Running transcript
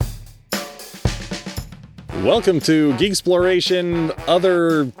Welcome to Geek Exploration,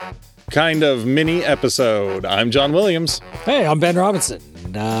 other kind of mini episode. I'm John Williams. Hey, I'm Ben Robinson.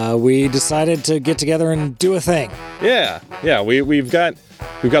 We decided to get together and do a thing. Yeah. We've got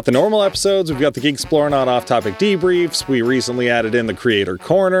the normal episodes. We've got the Geek Exploring on off-topic debriefs. We recently added in the Creator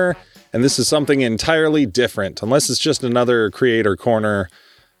Corner, and this is something entirely different, unless it's just another Creator Corner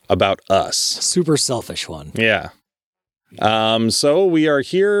about us. Super selfish one. Yeah. So we are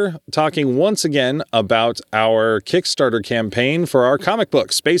here talking once again about our Kickstarter campaign for our comic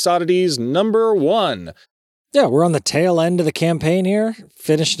book, Space Oddities #1. Yeah, we're on the tail end of the campaign here.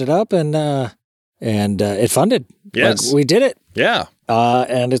 Finished it up and it funded. Yes. Like, we did it. Yeah.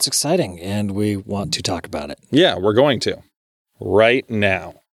 And it's exciting and we want to talk about it. Yeah, we're going to. Right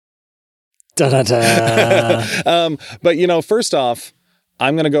now. Da-da-da. But, first off,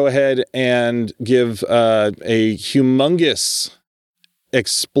 I'm going to go ahead and give a humongous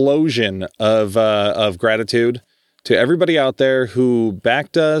explosion of gratitude to everybody out there who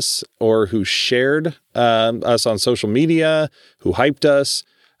backed us or who shared us on social media, who hyped us.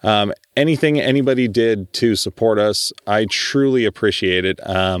 Anything anybody did to support us, I truly appreciate it.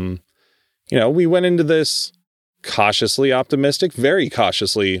 We went into this cautiously optimistic, very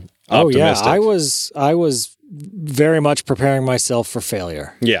cautiously optimistic. Oh yeah, I was very much preparing myself for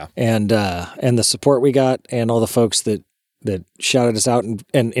failure. Yeah. And the support we got and all the folks that shouted us out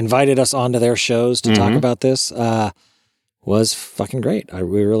and invited us onto their shows to talk about this was fucking great.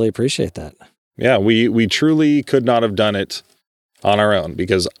 We really appreciate that. Yeah, we truly could not have done it on our own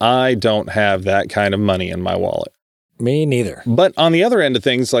because I don't have that kind of money in my wallet. Me neither. But on the other end of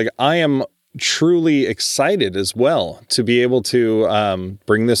things, I am truly excited as well to be able to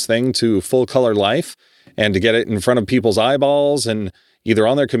bring this thing to full color life and to get it in front of people's eyeballs and either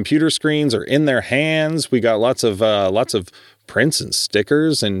on their computer screens or in their hands. We got lots of prints and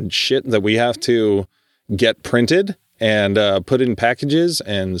stickers and shit that we have to get printed and put in packages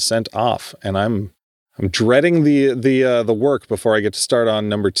and sent off. And I'm dreading the work before I get to start on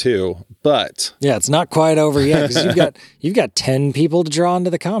 #2. But yeah, it's not quite over yet because you've got 10 people to draw into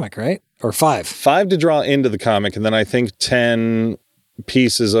the comic, right? Or 5? 5 to draw into the comic, and then I think 10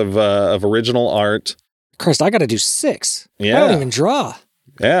 pieces of original art. Christ, I got to do 6. Yeah. I don't even draw.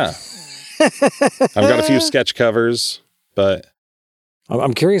 Yeah. I've got a few sketch covers, but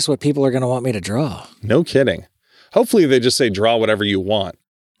I'm curious what people are going to want me to draw. No kidding. Hopefully they just say draw whatever you want.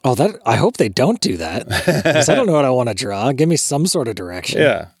 Oh, I hope they don't do that. 'Cause I don't know what I want to draw. Give me some sort of direction.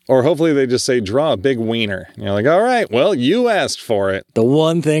 Yeah. Or hopefully they just say draw a big wiener. And you're like, all right, well, you asked for it. The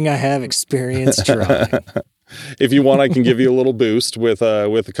one thing I have experience drawing. If you want, I can give you a little boost with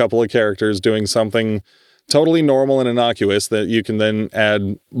a couple of characters doing something totally normal and innocuous that you can then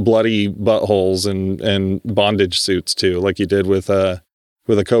add bloody buttholes and bondage suits to, like you did with a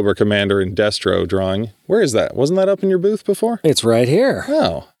Cobra Commander and Destro drawing. Where is that? Wasn't that up in your booth before? It's right here.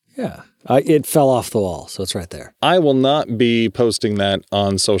 Oh. Yeah. It fell off the wall, so it's right there. I will not be posting that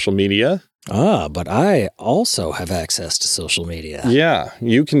on social media. But I also have access to social media. Yeah,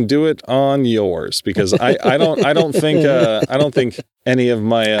 you can do it on yours because I don't think any of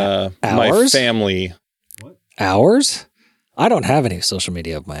my my family. Ours? I don't have any social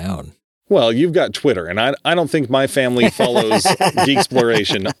media of my own. Well, you've got Twitter, and I don't think my family follows Geek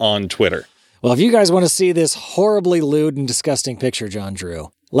Exploration on Twitter. Well, if you guys want to see this horribly lewd and disgusting picture John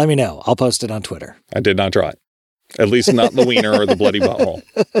drew, let me know. I'll post it on Twitter. I did not draw it. At least not the wiener or the bloody butthole.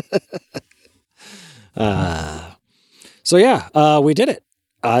 So yeah, we did it.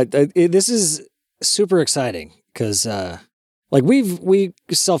 This is super exciting because we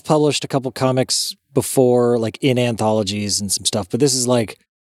self-published a couple comics before, like in anthologies and some stuff, but this is like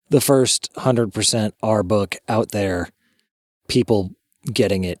the first 100% our book out there, people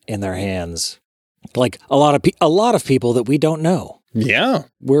getting it in their hands. Like a lot of people that we don't know. Yeah.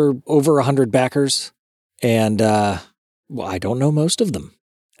 We're over 100 backers and I don't know most of them.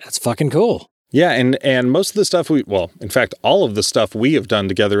 That's fucking cool. Yeah, and most of the stuff in fact, all of the stuff we have done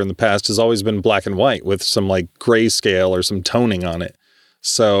together in the past has always been black and white with some like grayscale or some toning on it.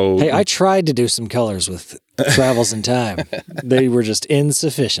 So hey, I tried to do some colors with Travels in Time. They were just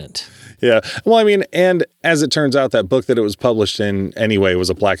insufficient. Yeah. Well, I mean, and as it turns out, that book that it was published in anyway was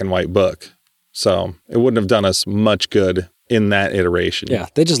a black and white book. So it wouldn't have done us much good in that iteration. Yeah,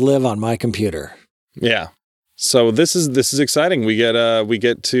 they just live on my computer. Yeah. So this is exciting. We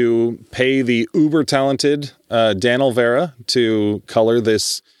get to pay the uber talented Dan Olvera to color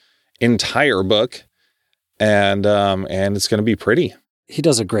this entire book, and it's going to be pretty. He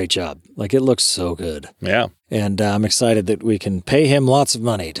does a great job. Like, it looks so good. Yeah. And I'm excited that we can pay him lots of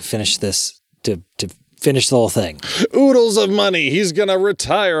money to finish this, to finish the whole thing. Oodles of money. He's going to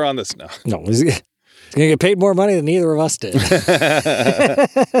retire on this. No. He's going to get paid more money than either of us did.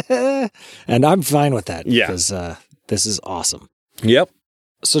 And I'm fine with that. Yeah. Because this is awesome. Yep.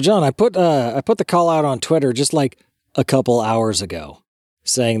 So, John, I put the call out on Twitter just like a couple hours ago,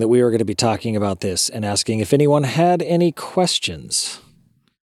 saying that we were going to be talking about this and asking if anyone had any questions.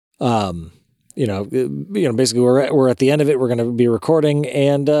 Basically we're at the end of it. We're going to be recording,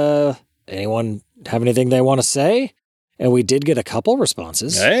 and anyone have anything they want to say? And we did get a couple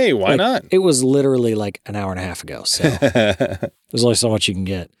responses. Hey, why not? It was literally like an hour and a half ago, so there's only so much you can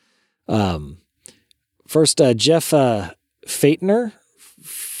get. First, Jeff Feitner.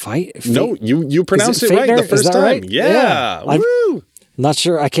 No, you pronounced it right the first time. Right? Yeah. Woo! I'm not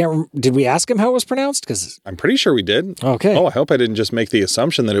sure. Did we ask him how it was pronounced? Because I'm pretty sure we did. Okay. Oh, I hope I didn't just make the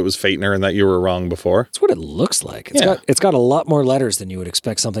assumption that it was Feitner and that you were wrong before. That's what it looks like. It's got a lot more letters than you would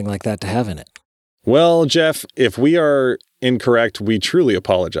expect something like that to have in it. Well, Jeff, if we are incorrect, we truly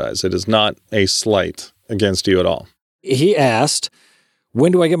apologize. It is not a slight against you at all. He asked,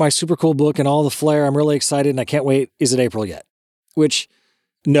 when do I get my super cool book and all the flair? I'm really excited and I can't wait. Is it April yet? Which,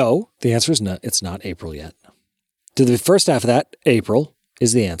 no, the answer is no. It's not April yet. To the first half of that, April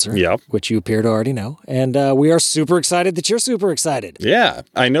is the answer. Yep. Which you appear to already know. And we are super excited that you're super excited. Yeah.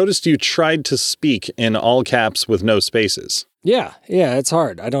 I noticed you tried to speak in all caps with no spaces. Yeah, it's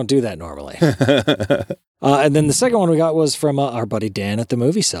hard. I don't do that normally. And then the second one we got was from our buddy Dan at the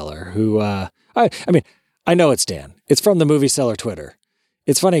Movie Cellar, who, I know it's Dan. It's from the Movie Cellar Twitter.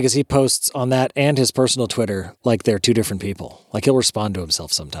 It's funny because he posts on that and his personal Twitter like they're two different people. Like he'll respond to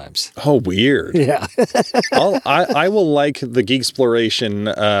himself sometimes. Oh, weird. Yeah. I will like the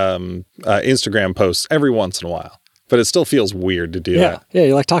Geeksploration Instagram posts every once in a while, but it still feels weird to do that. Yeah,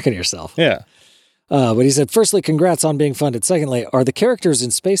 you like talking to yourself. Yeah. But he said, firstly, congrats on being funded. Secondly, are the characters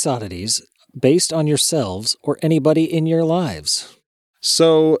in Space Oddities based on yourselves or anybody in your lives?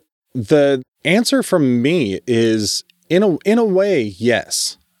 So the answer from me is, in a way,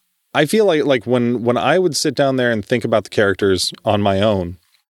 yes. I feel like when I would sit down there and think about the characters on my own,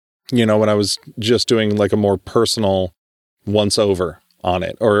 when I was just doing like a more personal once over on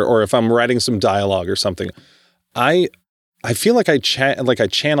it, or if I'm writing some dialogue or something, I feel like I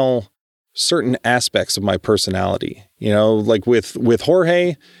channel certain aspects of my personality, like with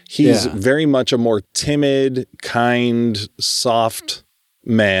Jorge, he's very much a more timid, kind, soft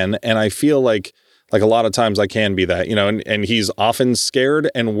man. And I feel like a lot of times I can be that, and he's often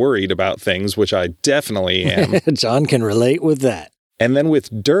scared and worried about things, which I definitely am. John can relate with that. And then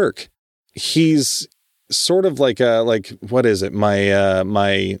with Dirk, he's sort of like what is it?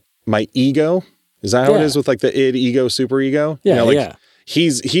 My ego. Is that how it is with like the id, ego, super ego? Yeah.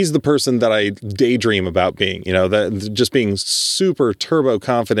 He's the person that I daydream about being, that just being super turbo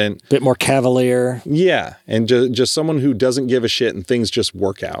confident. Bit more cavalier. Yeah. And just someone who doesn't give a shit and things just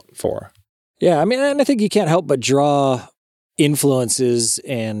work out for. Yeah. And I think you can't help but draw influences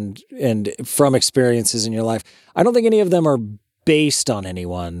and from experiences in your life. I don't think any of them are based on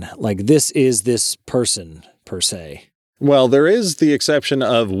anyone. Like this is this person per se. Well, there is the exception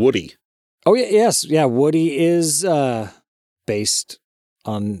of Woody. Oh, yeah. Yes. Yeah. Woody is based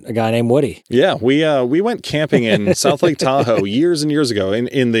on a guy named Woody. Yeah, we went camping in South Lake Tahoe years and years ago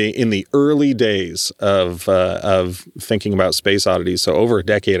in the early days of thinking about Space Oddities, so over a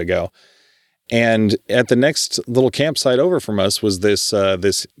decade ago. And at the next little campsite over from us was this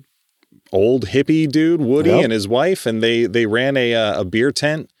old hippie dude, Woody, and his wife, and they ran a beer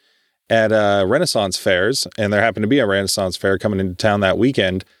tent at Renaissance fairs, and there happened to be a Renaissance fair coming into town that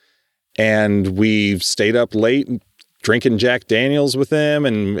weekend, and we stayed up late drinking Jack Daniels with them,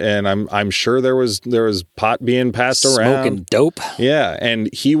 and I'm sure there was pot being passed around. Smoking dope. Yeah,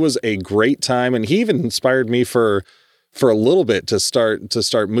 and he was a great time, and he even inspired me for a little bit to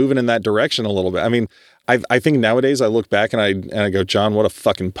start moving in that direction a little bit. I mean, I think nowadays I look back and I go, John, what a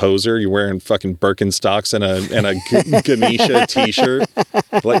fucking poser. You're wearing fucking Birkenstocks and a Ganesha t-shirt,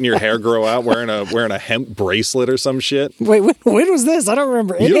 letting your hair grow out, wearing a hemp bracelet or some shit. Wait, when was this? I don't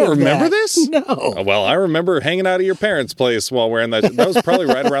remember any of that. You don't remember this? No. Well, I remember hanging out at your parents' place while wearing that. That was probably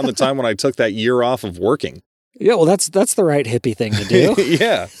right around the time when I took that year off of working. Yeah, well, that's the right hippie thing to do.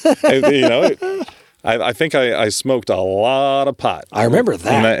 Yeah. I think I smoked a lot of pot. I remember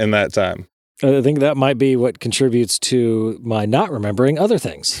that. In that time. I think that might be what contributes to my not remembering other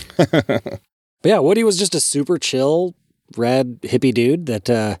things. But yeah, Woody was just a super chill, rad hippie dude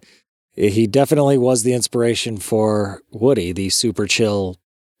that he definitely was the inspiration for Woody, the super chill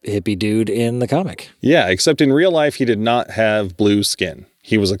hippie dude in the comic. Yeah, except in real life, he did not have blue skin.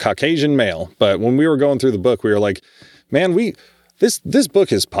 He was a Caucasian male. But when we were going through the book, we were like, man, This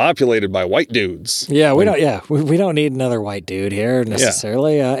book is populated by white dudes. Yeah, we don't need another white dude here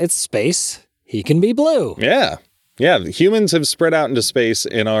necessarily. It's space. he can be blue. Yeah. Yeah. The humans have spread out into space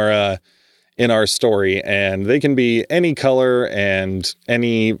in our story, and they can be any color and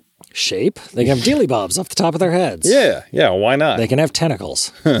any shape. They can have dealy bobs off the top of their heads. Yeah. Yeah. Why not? They can have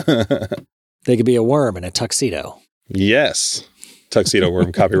tentacles. They could be a worm in a tuxedo. Yes. Tuxedo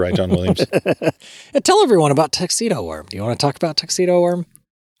Worm, copyright John Williams. And tell everyone about Tuxedo Worm. Do you want to talk about Tuxedo Worm?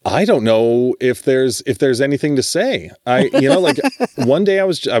 I don't know if there's anything to say. Like one day I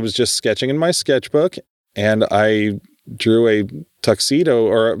was just sketching in my sketchbook, and I drew a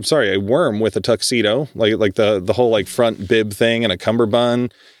worm with a tuxedo, like the whole like front bib thing and a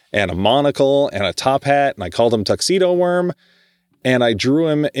cummerbund and a monocle and a top hat, and I called him Tuxedo Worm. And I drew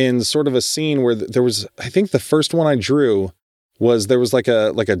him in sort of a scene where there was, I think the first one I drew was there was like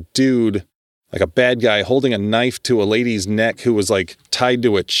a dude, like a bad guy holding a knife to a lady's neck who was like tied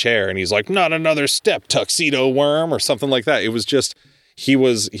to a chair. And he's like, not another step, Tuxedo Worm, or something like that. It was just, he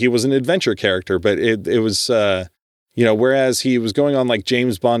was an adventure character, but it was, whereas he was going on like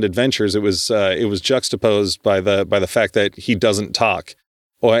James Bond adventures, it was juxtaposed by the fact that he doesn't talk.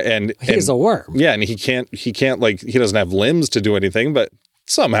 He's a worm. Yeah, and he can't like, he doesn't have limbs to do anything, but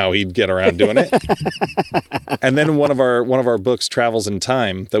somehow he'd get around doing it. And then one of our books, Travels in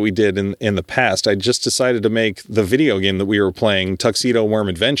Time, that we did in the past, I just decided to make the video game that we were playing Tuxedo Worm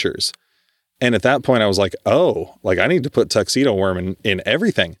Adventures. And at that point I was like, oh, like I need to put Tuxedo Worm in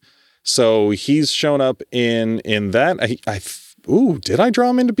everything. So he's shown up in that. Did I draw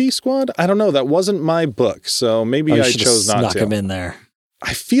him into B Squad? I don't know. That wasn't my book, so maybe I chose not to. Snuck him in there.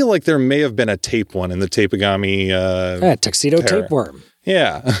 I feel like there may have been a tape one in the Tapegami. Tuxedo Tapeworm.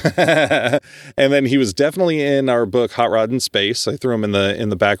 Yeah. And then he was definitely in our book, Hot Rod in Space. I threw him in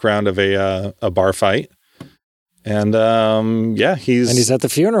the background of a bar fight. And he's at the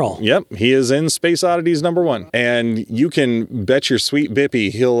funeral. Yep, he is in Space Oddities #1. And you can bet your sweet Bippy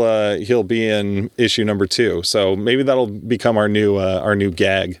he'll be in issue #2. So maybe that'll become our new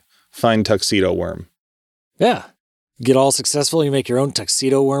gag. Find Tuxedo Worm. Yeah. Get all successful, you make your own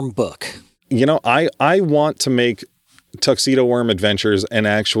Tuxedo Worm book. I want to make Tuxedo Worm Adventures an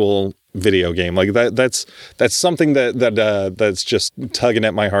actual video game. Like that's something that's just tugging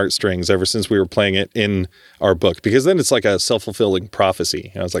at my heartstrings ever since we were playing it in our book, because then it's like a self-fulfilling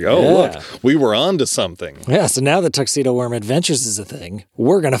prophecy. I was like, look, we were onto something. Yeah, so now that Tuxedo Worm Adventures is a thing,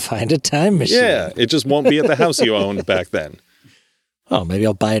 we're going to find a time machine. Yeah, it just won't be at the house you owned back then. Oh, maybe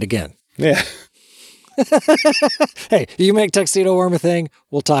I'll buy it again. Yeah. Hey, you make Tuxedo Worm a thing,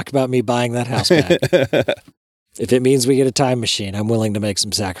 we'll talk about me buying that house back. If it means we get a time machine, I'm willing to make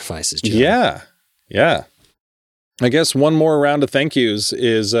some sacrifices, John. Yeah. I guess one more round of thank yous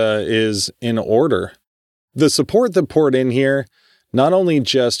is in order. The support that poured in here, not only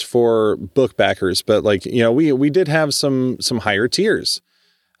just for book backers, but like, we did have some higher tiers,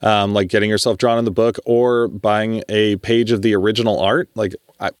 like getting yourself drawn in the book or buying a page of the original art. Like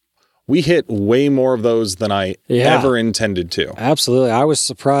we hit way more of those than I ever intended to. Absolutely. I was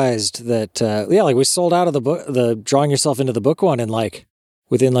surprised that, we sold out of the drawing yourself into the book one in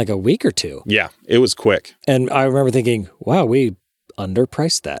within a week or two. Yeah, it was quick. And I remember thinking, wow, we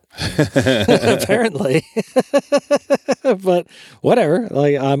underpriced that. Apparently. But whatever.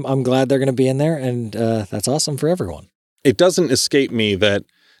 I'm glad they're going to be in there, and that's awesome for everyone. It doesn't escape me that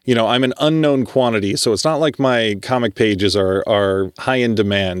I'm an unknown quantity, so it's not like my comic pages are high in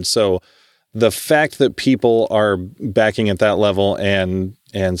demand. So the fact that people are backing at that level and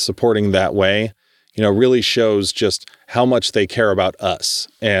supporting that way, really shows just how much they care about us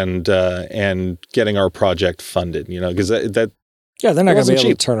and getting our project funded. Because that they're not going to be able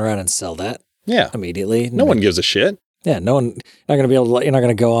to turn around and sell that. Yeah, immediately. No one gives a shit. Yeah, no one. Not going to be able to. You're not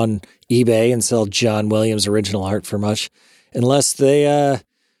going to go on eBay and sell John Williams original art for much, unless they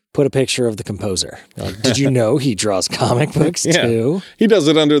put a picture of the composer. Like, did you know he draws comic books too? He does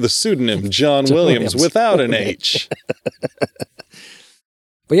it under the pseudonym John Williams without an H.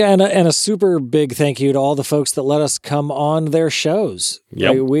 But yeah, and a super big thank you to all the folks that let us come on their shows.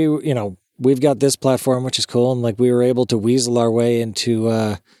 Yep. We've got this platform, which is cool, and we were able to weasel our way into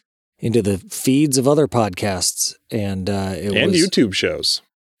the feeds of other podcasts, and YouTube shows.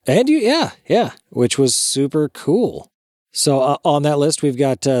 And which was super cool. So on that list, we've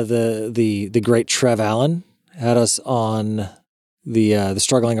got the great Trev Allen had us on the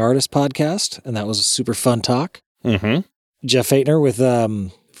Struggling Artist podcast, and that was a super fun talk. Mm-hmm. Jeff Faitner with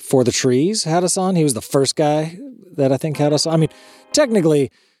For the Trees had us on. He was the first guy that I think had us on. I mean,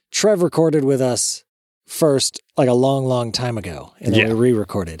 technically, Trev recorded with us first a long, long time ago, and then we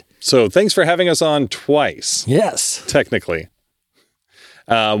re-recorded. So thanks for having us on twice. Yes. Technically.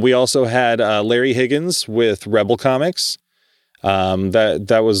 We also had Larry Higgins with Rebel Comics.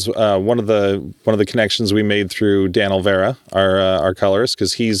 That was one of the connections we made through Dan Olvera, our colorist,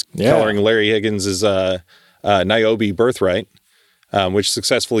 because he's coloring Larry Higgins' Niobe Birthright, which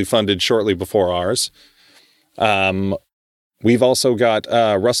successfully funded shortly before ours. We've also got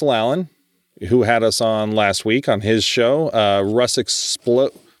Russell Allen, who had us on last week on his show. Russ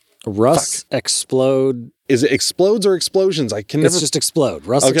Explode. Is it Explodes or Explosions? I can never. It's just Explode.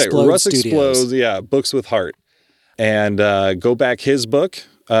 Russ Studios. Explodes. Yeah, Books with Heart. And go back his book,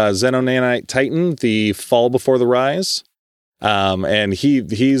 Xenonanite Titan: The Fall Before the Rise. And he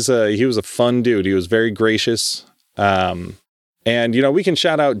was a fun dude. He was very gracious. And, we can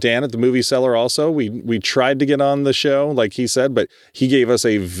shout out Dan at the Movie Cellar also. We tried to get on the show, like he said, but he gave us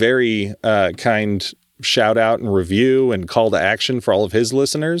a very kind shout out and review and call to action for all of his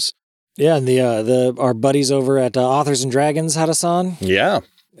listeners. Yeah, and our buddies over at Authors and Dragons had us on. Yeah.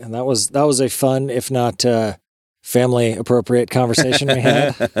 And that was a fun, if not family appropriate conversation we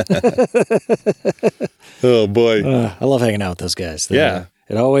had. Oh boy. I love hanging out with those guys. Yeah.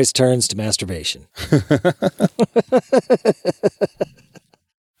 It always turns to masturbation.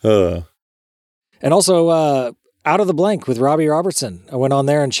 And also, Out of the Blank with Robbie Robertson. I went on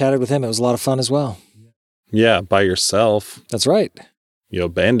there and chatted with him. It was a lot of fun as well. Yeah, by yourself. That's right. You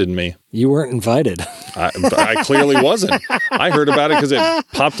abandoned me. You weren't invited. I clearly wasn't. I heard about it because it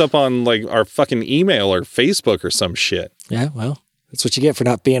popped up on like our fucking email or Facebook or some shit. Yeah, well, that's what you get for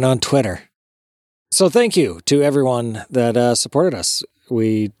not being on Twitter. So thank you to everyone that supported us.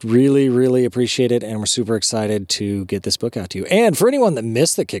 We really, really appreciate it, and we're super excited to get this book out to you. And for anyone that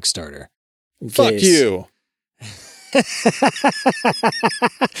missed the Kickstarter, fuck you.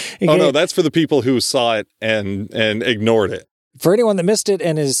 Oh no, that's for the people who saw it and ignored it. For anyone that missed it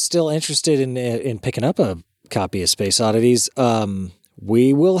and is still interested in picking up a copy of Space Oddities,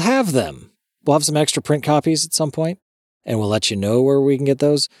 we will have them. We'll have some extra print copies at some point, and we'll let you know where we can get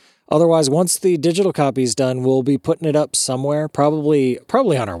those. Otherwise, once the digital copy is done, we'll be putting it up somewhere, probably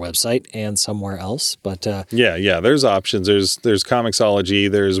on our website and somewhere else. But yeah, there's options. There's Comixology.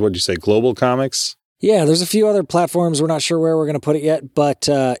 There's, what'd you say, Global Comics? Yeah, there's a few other platforms. We're not sure where we're going to put it yet, but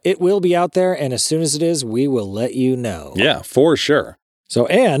it will be out there. And as soon as it is, we will let you know. Yeah, for sure. So,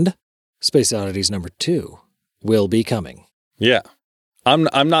 and Space Oddities #2 will be coming. Yeah. I'm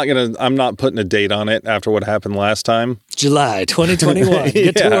not putting a date on it after what happened last time. July 2021.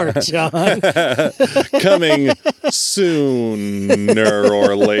 Get to work, John. Coming sooner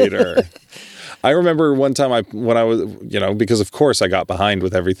or later. I remember one time when I was, because of course I got behind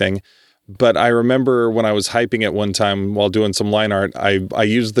with everything, but I remember when I was hyping it one time while doing some line art, I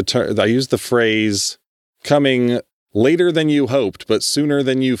used the phrase coming later than you hoped, but sooner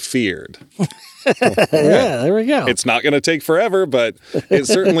than you feared. Yeah, there we go. It's not going to take forever, but it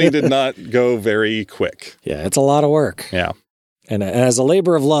certainly did not go very quick. Yeah, it's a lot of work. Yeah. And as a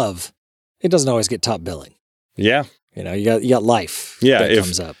labor of love, it doesn't always get top billing. Yeah. You got life that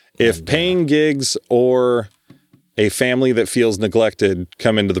comes up. If paying gigs or a family that feels neglected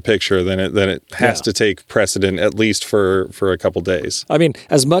come into the picture, then it has to take precedent, at least for a couple days. I mean,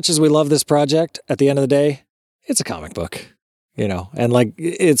 as much as we love this project, at the end of the day, it's a comic book. And like,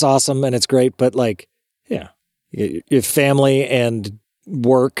 it's awesome and it's great, but like, your family and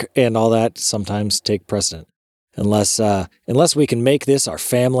work and all that sometimes take precedent. Unless we can make this our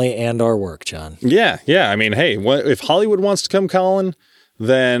family and our work, John. Yeah. I mean, hey, if Hollywood wants to come calling,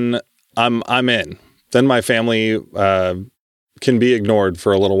 then I'm in. Then my family can be ignored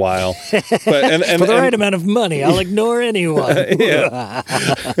for a little while. But for the right amount of money, I'll ignore anyone.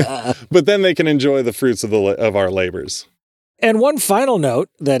 But then they can enjoy the fruits of our labors. And one final note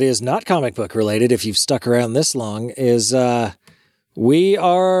that is not comic book related, if you've stuck around this long, is we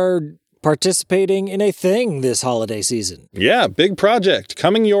are participating in a thing this holiday season. Yeah, big project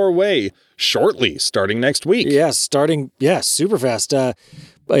coming your way shortly, starting next week. Super fast.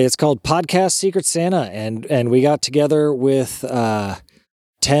 It's called Podcast Secret Santa, and we got together with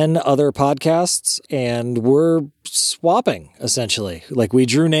 10 other podcasts, and we're swapping, essentially. Like, we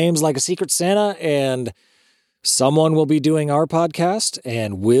drew names like a Secret Santa, and someone will be doing our podcast,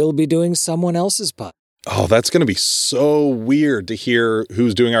 and we'll be doing someone else's podcast. Oh, that's going to be so weird to hear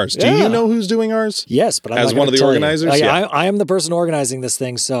who's doing ours. Do you know who's doing ours? Yes, but I'm as one of the organizers. I am the person organizing this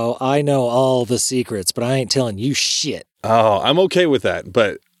thing, so I know all the secrets, but I ain't telling you shit. Oh, I'm okay with that,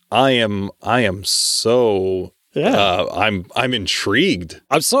 but I am so. Yeah, I'm intrigued.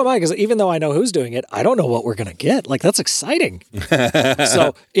 I'm so mad because even though I know who's doing it, I don't know what we're gonna get. Like, that's exciting.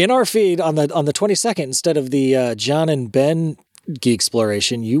 So in our feed on the 22nd, instead of the John and Ben Geek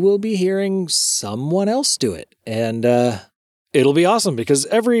Exploration, you will be hearing someone else do it, and it'll be awesome because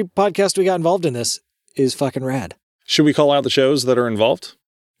every podcast we got involved in this is fucking rad. Should we call out the shows that are involved?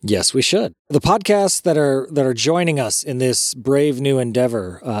 Yes, we should. The podcasts that are joining us in this brave new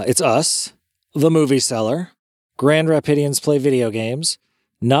endeavor, it's us, The Movie Seller, Grand Rapidians Play Video Games,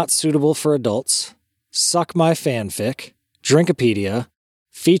 Not Suitable for Adults, Suck My Fanfic, Drinkopedia,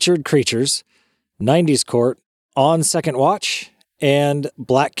 Featured Creatures, 90s Court, On Second Watch, and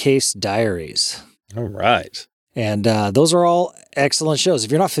Black Case Diaries. All right. And those are all excellent shows.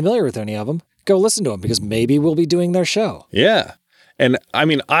 If you're not familiar with any of them, go listen to them because maybe we'll be doing their show. Yeah. And I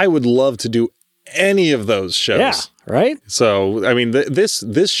mean, I would love to do any of those shows. Yeah, right? So, I mean,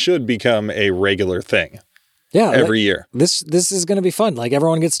 this should become a regular thing. Yeah, every year. This is going to be fun. Like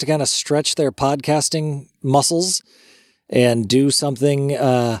everyone gets to kind of stretch their podcasting muscles and do something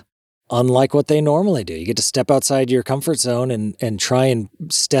unlike what they normally do. You get to step outside your comfort zone and try and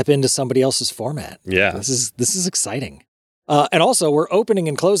step into somebody else's format. Yeah. This is exciting. And also, we're opening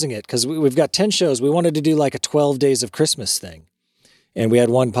and closing it because we've got 10 shows. We wanted to do like a 12 Days of Christmas thing. And we had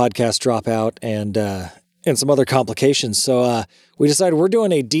one podcast drop out and some other complications. So we decided we're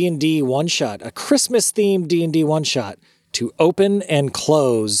doing a D&D one-shot, a Christmas-themed D&D one-shot to open and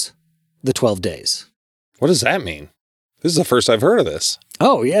close the 12 days. What does that mean? This is the first I've heard of this.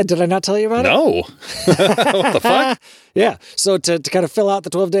 Oh, yeah. Did I not tell you about it? No. What the fuck? Yeah. So to kind of fill out the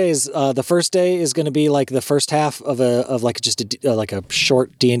 12 days, the first day is going to be like the first half of like a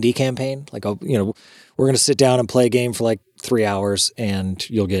short D&D campaign. We're going to sit down and play a game for like 3 hours, and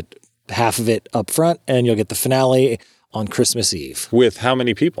you'll get half of it up front, and you'll get the finale on Christmas Eve. With how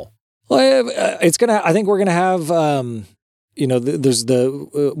many people? Well, I think we're going to have, there's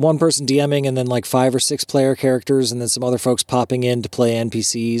the one person DMing and then like 5 or 6 player characters and then some other folks popping in to play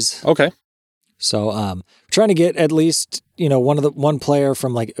NPCs. Okay. So, trying to get at least, one player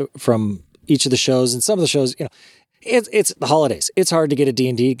from each of the shows, and some of the shows, it's the holidays. It's hard to get a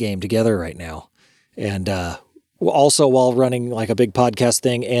D&D game together right now. And, also while running like a big podcast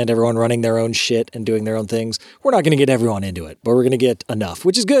thing and everyone running their own shit and doing their own things, we're not going to get everyone into it, but we're going to get enough,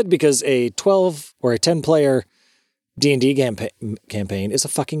 which is good because a 12 or a 10 player D&D campaign is a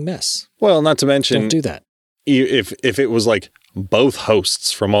fucking mess. Well, not to mention, don't do that. If it was like both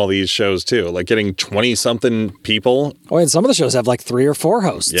hosts from all these shows too, like getting 20 something people. Oh, and some of the shows have like 3 or 4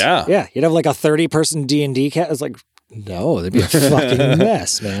 hosts. Yeah. Yeah. You'd have like a 30 person D&D cast. It's like, no, it'd be a fucking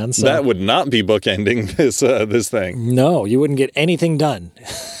mess, man. So, that would not be bookending this thing. No, you wouldn't get anything done.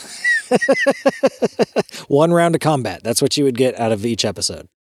 One round of combat. That's what you would get out of each episode.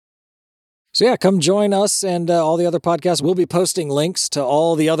 So yeah, come join us and all the other podcasts. We'll be posting links to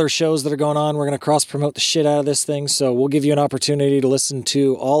all the other shows that are going on. We're going to cross-promote the shit out of this thing, so we'll give you an opportunity to listen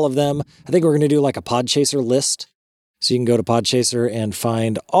to all of them. I think we're going to do like a Podchaser list. So you can go to Podchaser and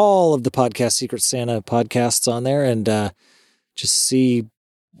find all of the Podcast Secret Santa podcasts on there and just see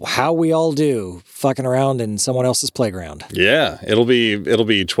how we all do fucking around in someone else's playground. Yeah, it'll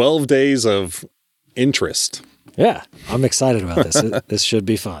be 12 days of interest. Yeah, I'm excited about this. This should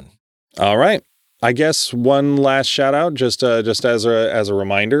be fun. All right. I guess one last shout out, just as a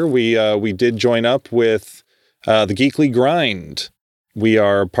reminder, we did join up with the Geekly Grind. We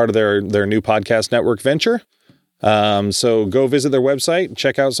are part of their new podcast network venture. So go visit their website,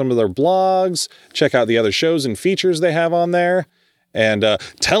 check out some of their blogs, check out the other shows and features they have on there, and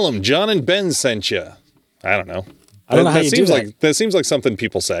tell them John and Ben sent you. I don't know. I don't know how you do that. That seems like something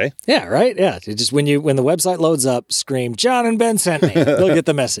people say. Yeah, right? Yeah. It just when the website loads up, scream, John and Ben sent me. They'll get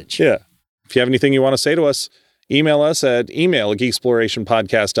the message. Yeah. If you have anything you want to say to us, email us at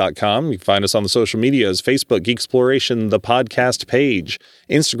email@geeksplorationpodcast.com. You can find us on the social medias, Facebook, Geeksploration, the podcast page,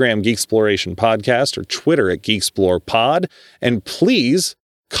 Instagram, Geeksploration Podcast, or Twitter at GeekSplorePod. And please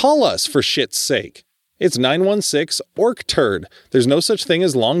call us for shit's sake. It's 916-ORC-TURD. There's no such thing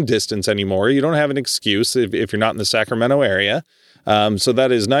as long distance anymore. You don't have an excuse if you're not in the Sacramento area. So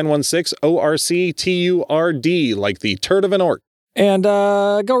that is 916-ORC-TURD, like the turd of an orc. And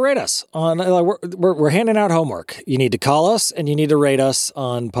go rate us on. We're handing out homework. You need to call us and you need to rate us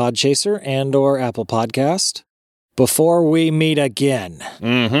on Podchaser and/or Apple Podcast before we meet again.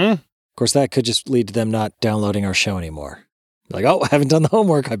 Mm-hmm. Of course, that could just lead to them not downloading our show anymore. Like, oh, I haven't done the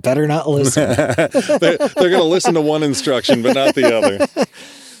homework. I better not listen. They're going to listen to one instruction, but not the other.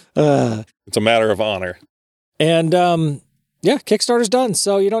 It's a matter of honor. And yeah, Kickstarter's done,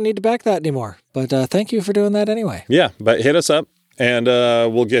 so you don't need to back that anymore. But thank you for doing that anyway. Yeah, but hit us up. And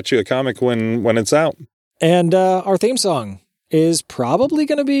we'll get you a comic when it's out. And our theme song is probably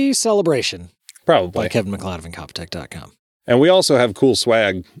going to be Celebration. Probably. By Kevin McLeod of Incompetech.com. And we also have cool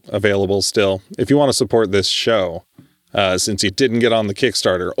swag available still. If you want to support this show, since you didn't get on the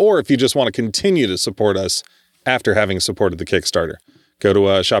Kickstarter, or if you just want to continue to support us after having supported the Kickstarter, go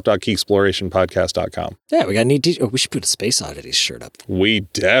to shop.keyexplorationpodcast.com. Yeah, we got a neat t-shirt. Oh, we should put a Space Oddities shirt up. We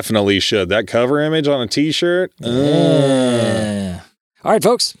definitely should. That cover image on a t-shirt. Yeah. All right,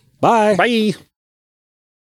 folks. Bye. Bye.